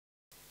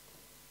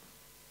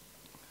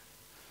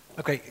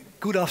Okay,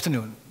 good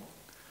afternoon.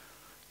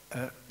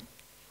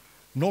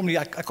 Normally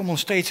I come on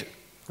stage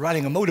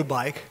riding a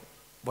motorbike,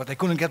 but I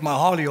couldn't get my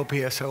Harley up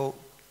here, so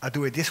I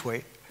do it this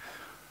way.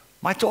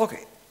 My talk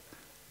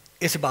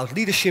is about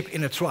leadership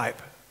in a tribe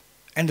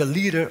and the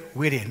leader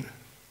within.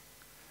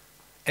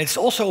 And it's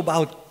also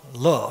about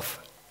love.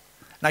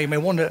 Now you may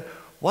wonder,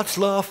 what's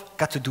love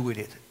got to do with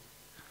it?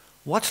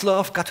 What's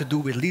love got to do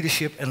with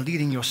leadership and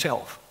leading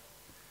yourself?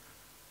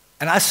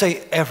 And I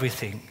say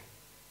everything.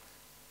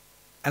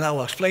 And I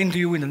will explain to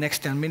you in the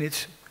next 10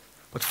 minutes.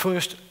 But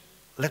first,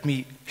 let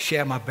me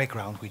share my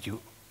background with you.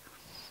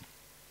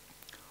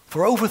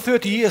 For over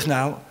 30 years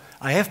now,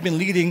 I have been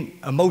leading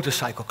a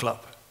motorcycle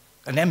club,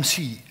 an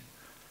MC.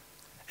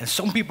 And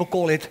some people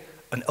call it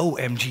an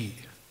OMG.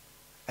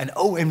 And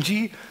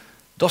OMG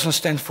doesn't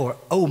stand for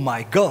oh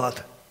my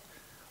God,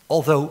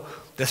 although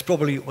that's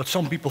probably what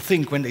some people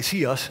think when they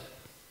see us.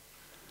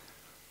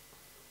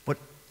 But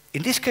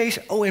in this case,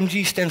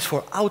 OMG stands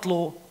for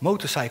Outlaw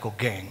Motorcycle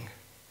Gang.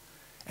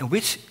 And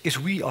which is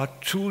we are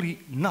truly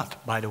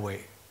not, by the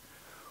way.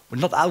 We're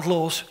not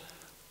outlaws,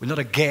 we're not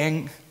a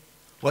gang,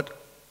 but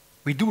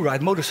we do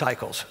ride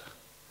motorcycles.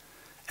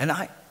 And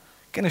I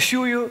can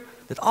assure you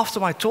that after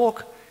my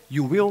talk,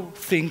 you will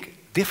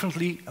think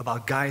differently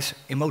about guys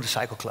in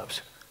motorcycle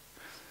clubs.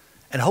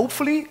 And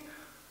hopefully,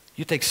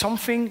 you take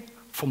something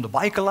from the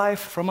biker life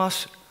from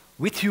us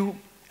with you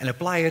and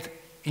apply it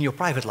in your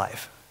private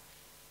life.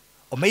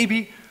 Or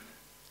maybe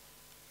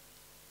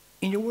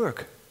in your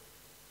work.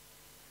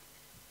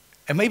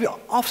 And maybe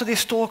after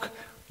this talk,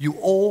 you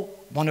all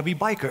want to be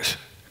bikers.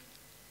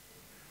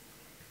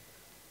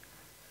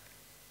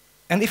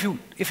 And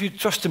if you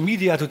trust the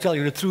media to tell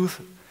you the truth,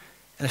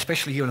 and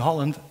especially here in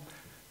Holland,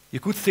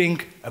 you could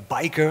think a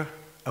biker,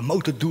 a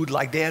motor dude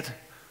like that,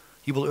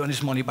 he will earn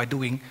his money by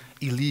doing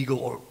illegal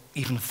or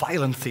even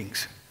violent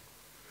things.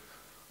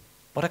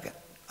 But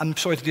I'm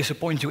sorry to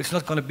disappoint you, it's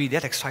not going to be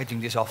that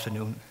exciting this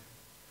afternoon.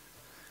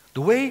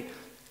 The way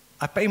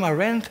I pay my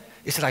rent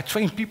is that I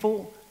train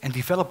people and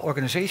develop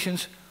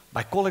organizations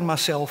by calling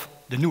myself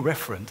the new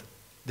referent,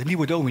 the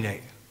nieuwe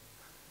dominee.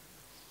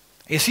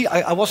 You see,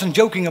 I wasn't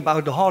joking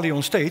about the Harley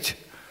on stage,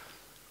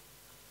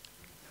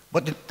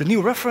 but the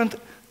new referent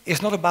is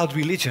not about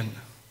religion.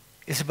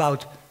 It's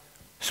about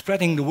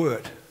spreading the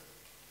word.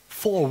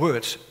 4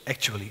 words,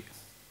 actually.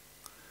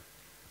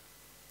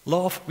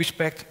 Love,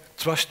 respect,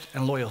 trust,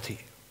 and loyalty.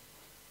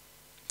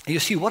 And you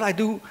see, what I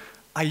do,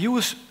 I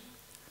use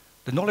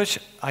the knowledge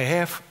I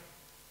have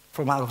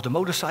from out of the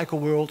motorcycle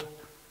world,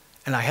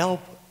 and I help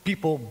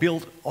people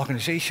build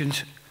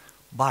organizations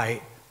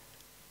by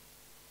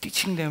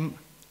teaching them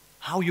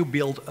how you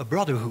build a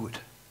brotherhood.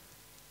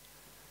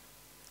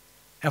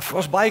 And for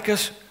us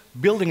bikers,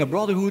 building a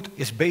brotherhood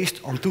is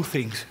based on 2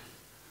 things.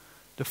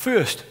 The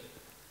first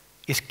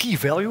is key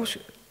values,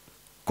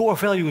 core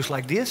values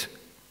like this.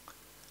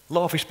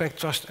 Love, respect,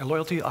 trust, and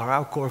loyalty are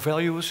our core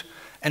values.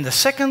 And the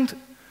second,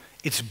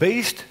 it's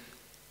based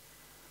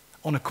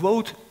on a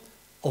quote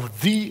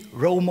of the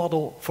role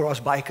model for us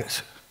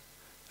bikers.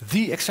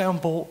 The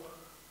example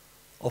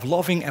of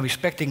loving and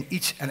respecting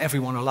each and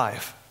everyone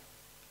alive.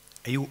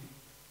 And you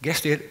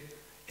guessed it,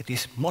 it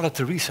is Mother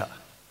Teresa.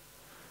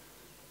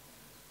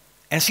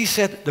 And she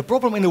said, the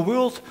problem in the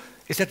world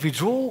is that we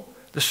draw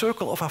the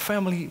circle of our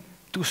family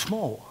too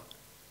small.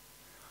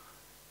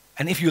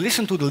 And if you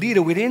listen to the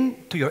leader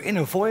within, to your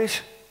inner voice,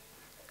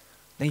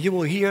 then you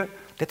will hear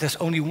that there's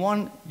only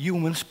one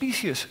human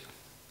species.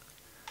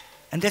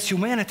 And that's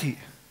humanity.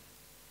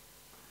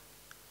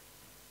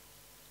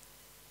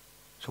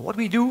 So what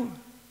we do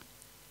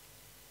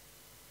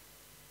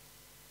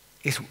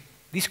is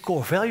these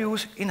core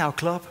values in our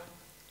club,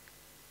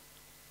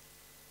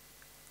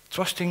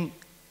 trusting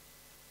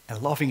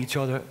and loving each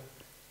other,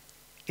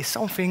 is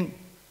something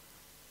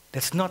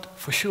that's not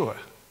for sure.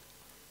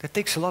 That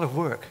takes a lot of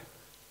work.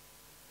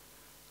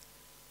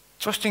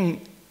 Trusting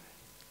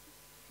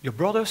your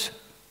brothers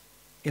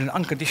in an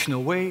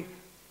unconditional way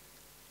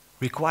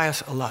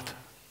requires a lot.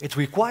 It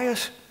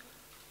requires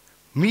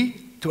me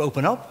to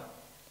open up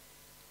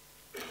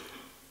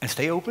and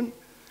stay open,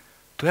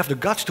 to have the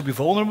guts to be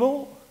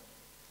vulnerable,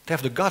 to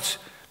have the guts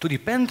to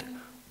depend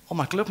on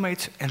my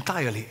clubmates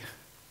entirely.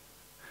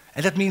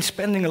 And that means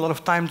spending a lot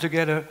of time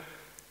together,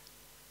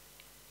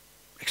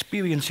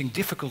 experiencing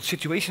difficult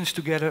situations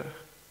together,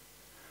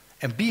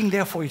 and being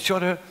there for each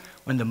other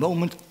when the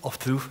moment of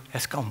truth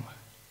has come.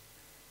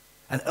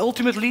 And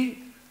ultimately,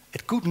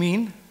 it could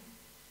mean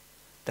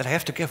that I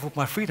have to give up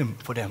my freedom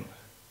for them.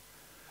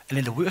 And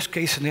in the worst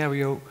case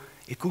scenario,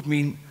 it could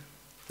mean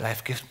that I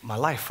have to give my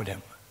life for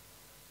them.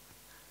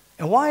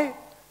 And why?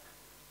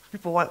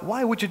 People,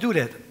 why would you do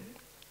that?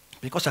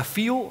 Because I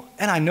feel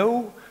and I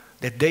know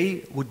that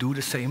they would do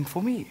the same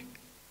for me.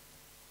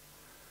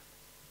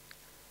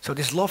 So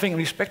this loving and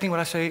respecting what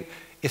I say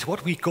is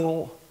what we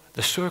call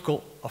the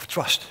circle of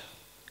trust.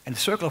 And the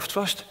circle of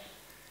trust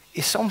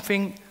is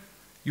something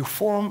you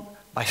form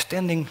by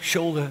standing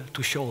shoulder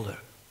to shoulder.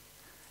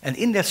 And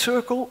in that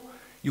circle,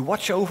 you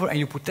watch over and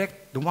you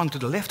protect the one to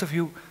the left of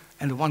you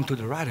and the one to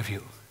the right of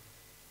you.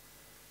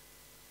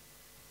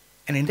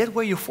 And in that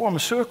way you form a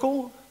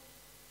circle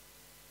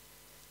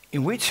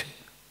in which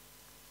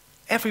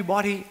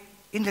everybody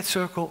in that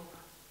circle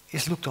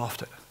is looked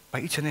after by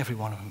each and every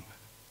one of them.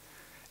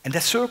 And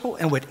that circle,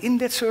 and within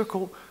that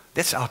circle,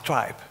 that's our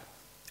tribe.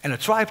 And a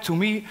tribe, to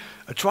me,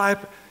 a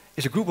tribe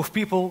is a group of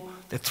people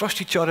that trust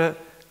each other,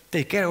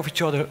 take care of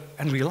each other,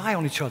 and rely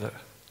on each other.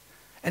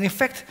 And in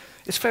fact,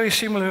 it's very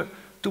similar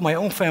to my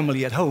own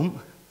family at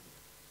home,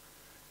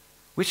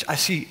 which I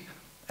see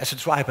as a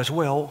tribe as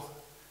well.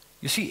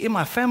 You see, in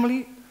my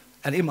family,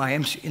 and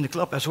in the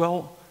club as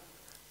well,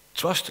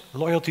 trust,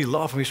 loyalty,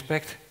 love, and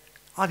respect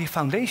are the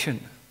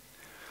foundation.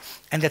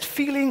 And that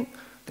feeling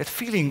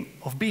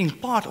of being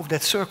part of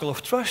that circle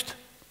of trust,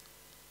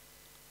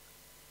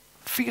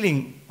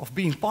 feeling of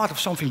being part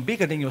of something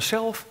bigger than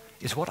yourself,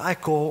 is what I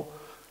call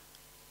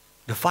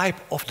the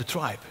vibe of the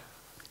tribe.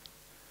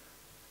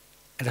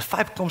 And that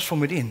vibe comes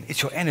from within.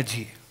 It's your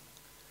energy.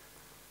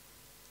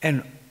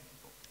 And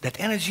that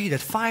energy,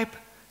 that vibe,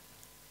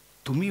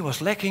 to me was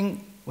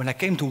lacking when I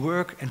came to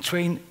work and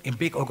train in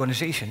big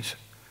organizations.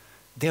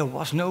 There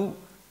was no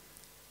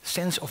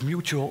sense of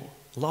mutual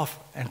love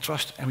and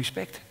trust and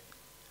respect.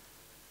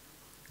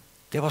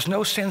 There was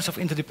no sense of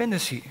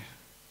interdependency.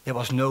 There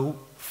was no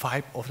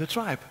vibe of the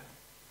tribe.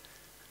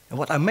 And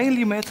what I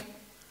mainly met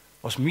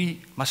was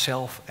me,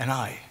 myself, and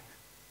I.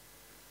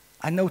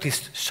 I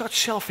noticed such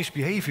selfish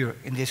behavior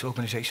in these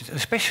organizations, and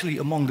especially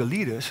among the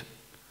leaders.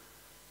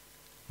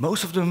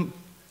 Most of them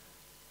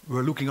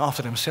were looking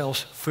after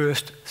themselves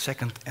first,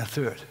 second, and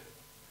third.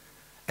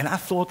 And I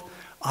thought,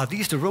 are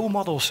these the role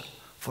models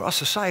for our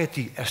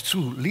society as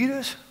true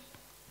leaders?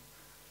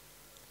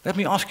 Let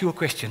me ask you a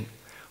question.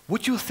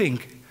 Would you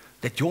think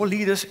that your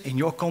leaders in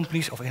your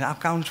companies or in our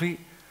country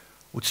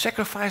would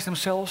sacrifice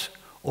themselves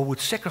or would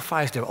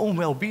sacrifice their own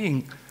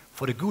well-being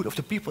for the good of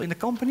the people in the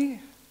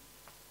company?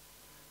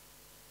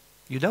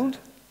 You don't?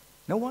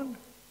 No one?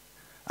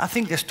 I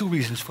think there's two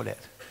reasons for that.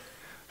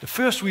 The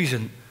first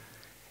reason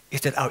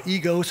is that our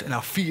egos and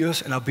our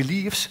fears and our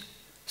beliefs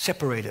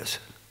separate us.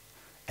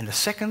 And the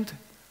second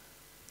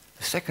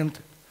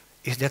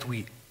is that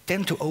we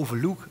tend to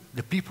overlook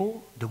the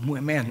people, the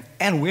men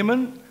and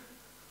women,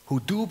 who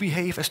do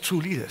behave as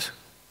true leaders.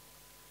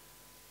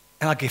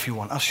 And I'll give you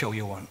one, I'll show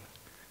you one.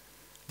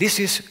 This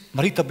is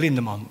Marita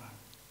Blindeman.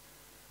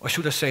 Or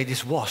should I say,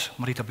 this was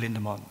Marita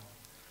Blindeman.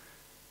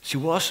 She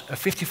was a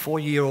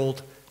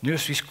 54-year-old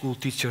nursery school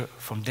teacher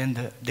from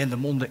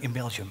Dendermonde in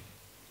Belgium.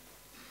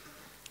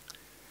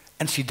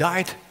 And she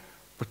died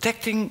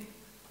protecting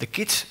the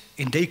kids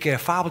in daycare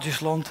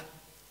Fabeltjesland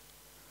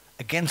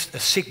against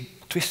a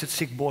twisted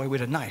sick boy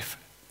with a knife.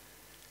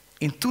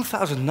 In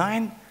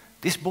 2009,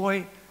 this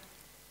boy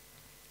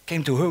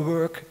came to her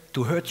work,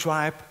 to her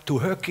tribe, to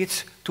her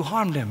kids, to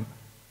harm them.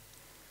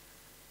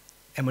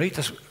 And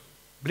Marita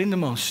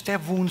Blindeman's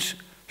stab wounds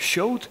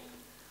showed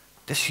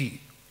that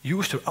she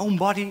used her own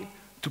body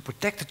to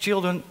protect the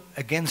children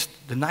against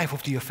the knife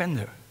of the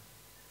offender.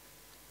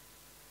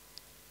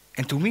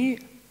 And to me,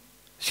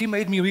 she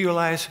made me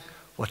realize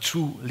what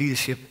true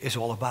leadership is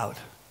all about.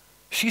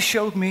 She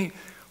showed me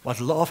what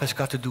love has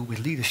got to do with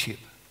leadership.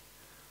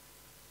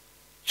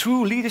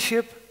 True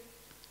leadership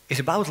is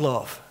about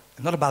love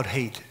and not about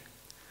hate.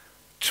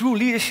 True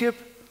leadership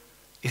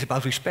is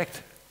about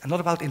respect and not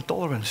about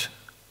intolerance.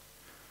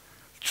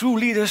 True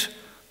leaders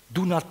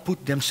do not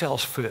put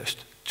themselves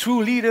first.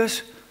 True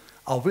leaders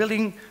are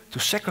willing to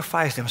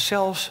sacrifice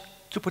themselves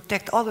to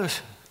protect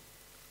others.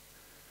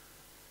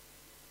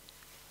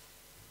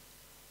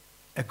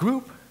 A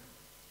group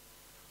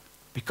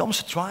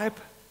becomes a tribe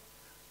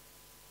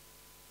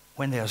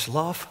when there's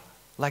love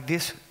like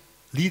this,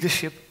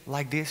 leadership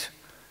like this,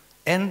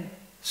 and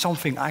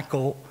something I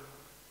call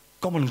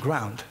common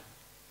ground,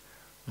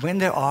 when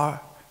there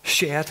are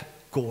shared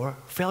core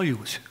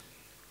values.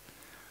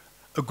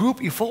 A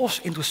group evolves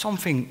into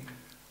something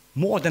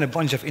more than a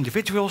bunch of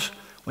individuals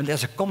when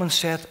there's a common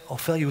set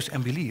of values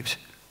and beliefs.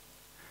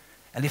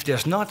 And if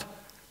there's not,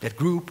 that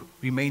group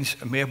remains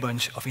a mere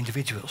bunch of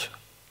individuals.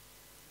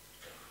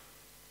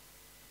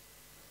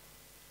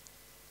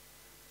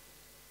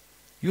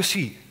 You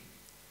see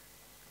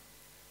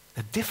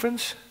the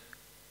difference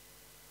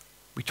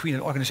between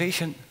an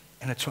organization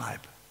and a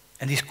tribe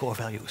and these core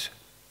values.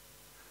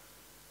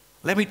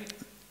 Let me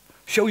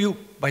show you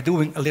by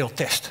doing a little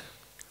test.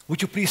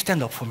 Would you please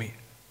stand up for me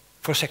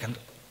for a second?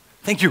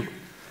 Thank you.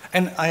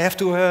 And I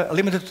have a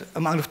limited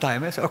amount of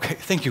time. So, okay,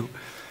 thank you.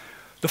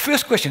 The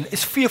first question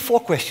is 4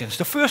 questions.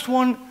 The first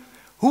one,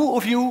 who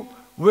of you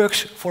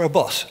works for a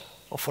boss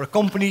or for a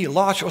company,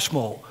 large or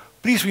small?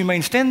 Please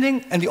remain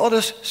standing, and the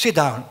others sit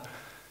down.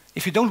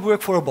 If you don't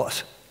work for a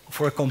boss or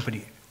for a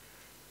company,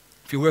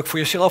 if you work for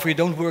yourself or you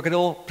don't work at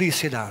all, please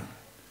sit down.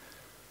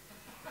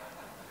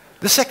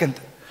 The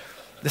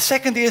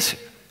second is,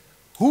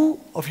 who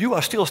of you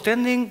are still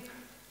standing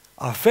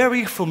are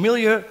very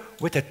familiar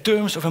with the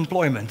terms of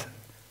employment?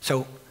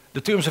 So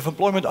the terms of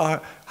employment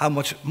are how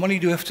much money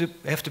do you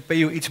have to pay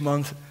you each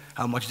month,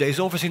 how much days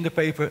off is in the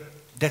paper,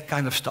 that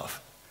kind of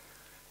stuff.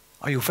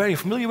 Are you very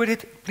familiar with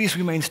it? Please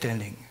remain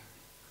standing.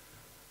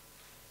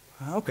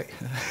 Okay,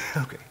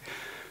 okay.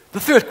 The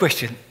third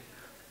question.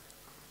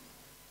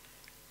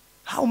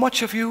 How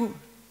much of you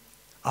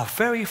are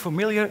very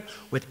familiar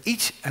with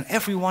each and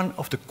every one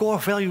of the core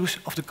values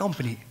of the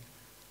company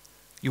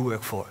you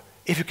work for?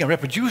 If you can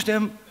reproduce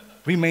them,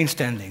 remain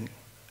standing.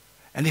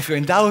 And if you're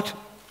in doubt,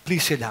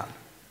 please sit down.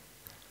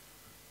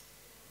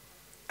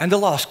 And the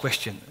last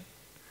question.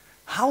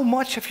 How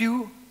much of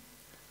you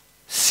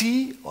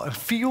see or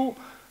feel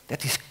that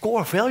these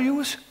core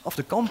values of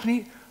the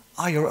company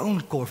are your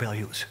own core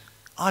values?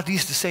 Are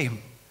these the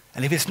same?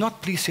 And if it's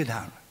not, please sit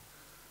down.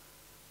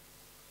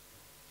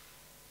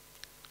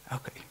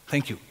 Okay,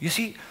 thank you. You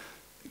see,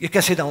 you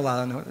can sit down.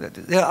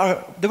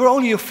 There were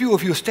only a few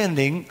of you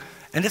standing,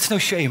 and that's no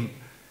shame.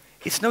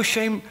 It's no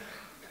shame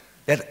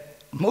that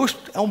most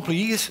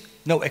employees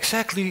know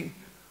exactly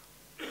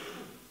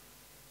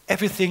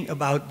everything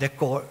about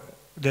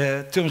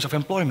the terms of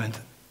employment.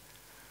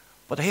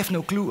 But they have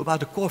no clue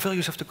about the core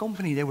values of the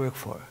company they work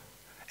for.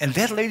 And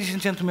that, ladies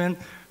and gentlemen,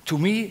 to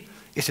me,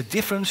 is the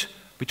difference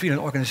between an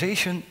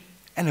organization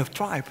and a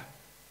tribe.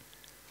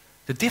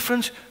 The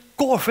difference,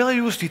 core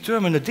values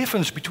determine the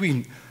difference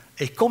between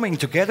a coming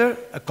together,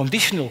 a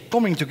conditional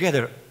coming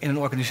together in an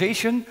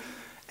organization,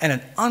 and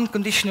an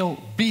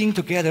unconditional being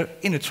together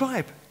in a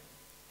tribe.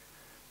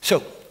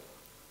 So,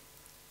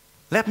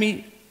 let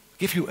me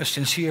give you a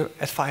sincere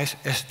advice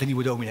as the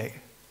nieuwe dominee.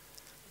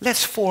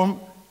 Let's form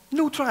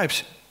new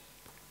tribes.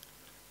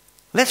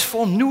 Let's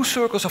form new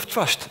circles of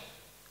trust.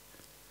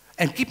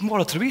 And keep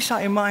Mother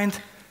Teresa in mind,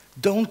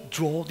 don't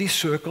draw these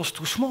circles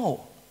too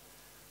small.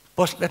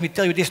 But let me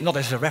tell you this, not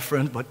as a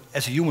referent, but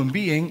as a human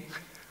being,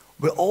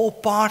 we're all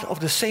part of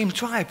the same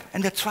tribe,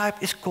 and that tribe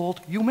is called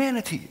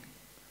humanity.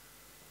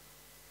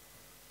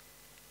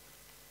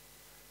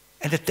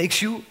 And it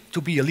takes you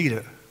to be a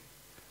leader.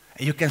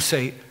 And you can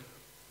say,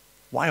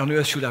 why on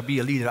earth should I be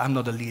a leader? I'm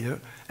not a leader.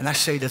 And I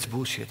say that's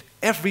bullshit.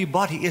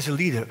 Everybody is a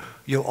leader.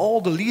 You're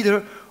all the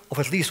leader of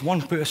at least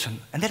one person,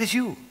 and that is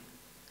you.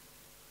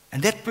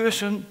 And that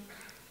person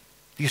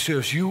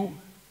deserves you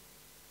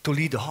to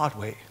lead the hard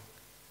way.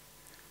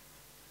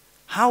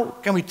 How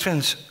can we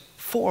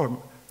transform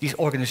these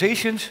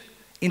organizations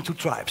into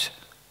tribes?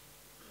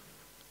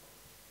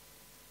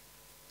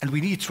 And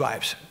we need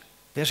tribes.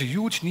 There's a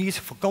huge need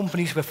for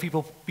companies where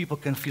people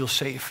can feel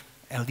safe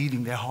and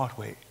leading their hard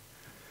way.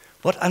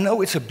 But I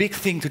know it's a big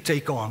thing to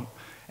take on.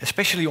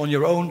 Especially on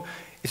your own,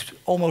 it's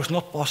almost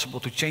not possible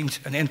to change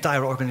an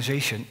entire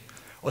organization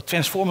or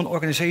transform an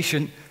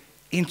organization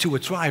into a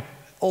tribe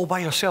all by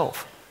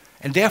yourself.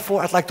 And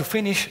therefore, I'd like to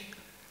finish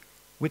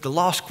with the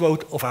last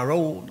quote of our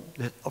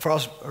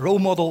role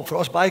model for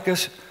us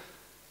bikers,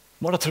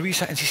 Mother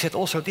Teresa, and she said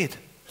also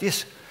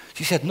this.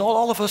 She said, not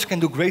all of us can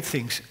do great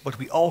things, but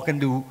we all can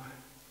do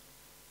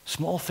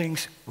small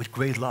things with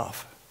great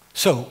love.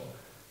 So,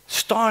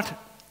 start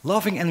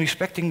loving and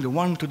respecting the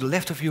one to the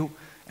left of you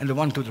and the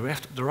one to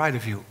the right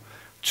of you.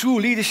 True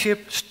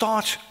leadership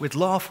starts with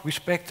love,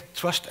 respect,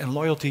 trust, and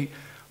loyalty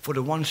for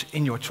the ones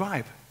in your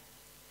tribe.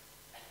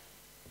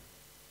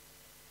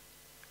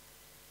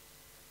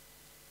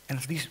 And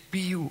at least be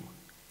you.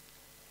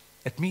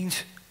 It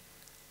means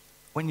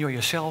when you're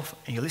yourself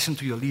and you listen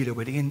to your leader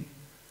within,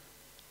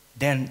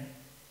 then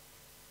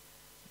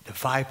the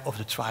vibe of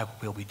the tribe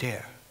will be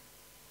there.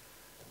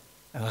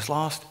 And as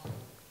last,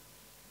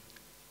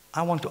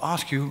 I want to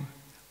ask you,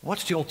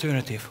 what's the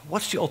alternative?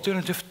 What's the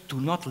alternative to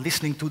not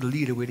listening to the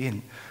leader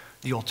within?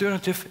 The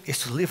alternative is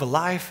to live a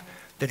life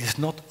that is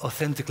not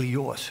authentically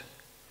yours.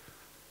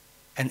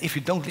 And if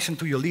you don't listen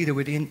to your leader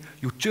within,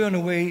 you turn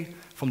away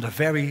from the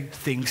very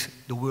things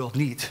the world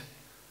needs.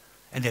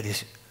 And that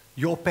is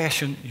your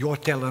passion, your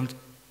talent,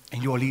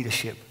 and your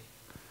leadership.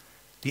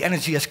 The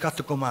energy has got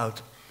to come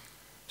out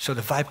so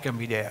the vibe can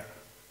be there.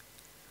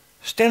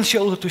 Stand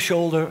shoulder to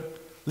shoulder,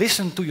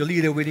 listen to your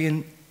leader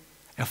within,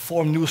 and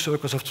form new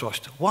circles of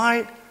trust.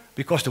 Why?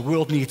 Because the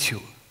world needs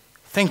you.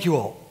 Thank you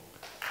all.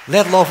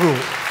 Let love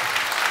rule.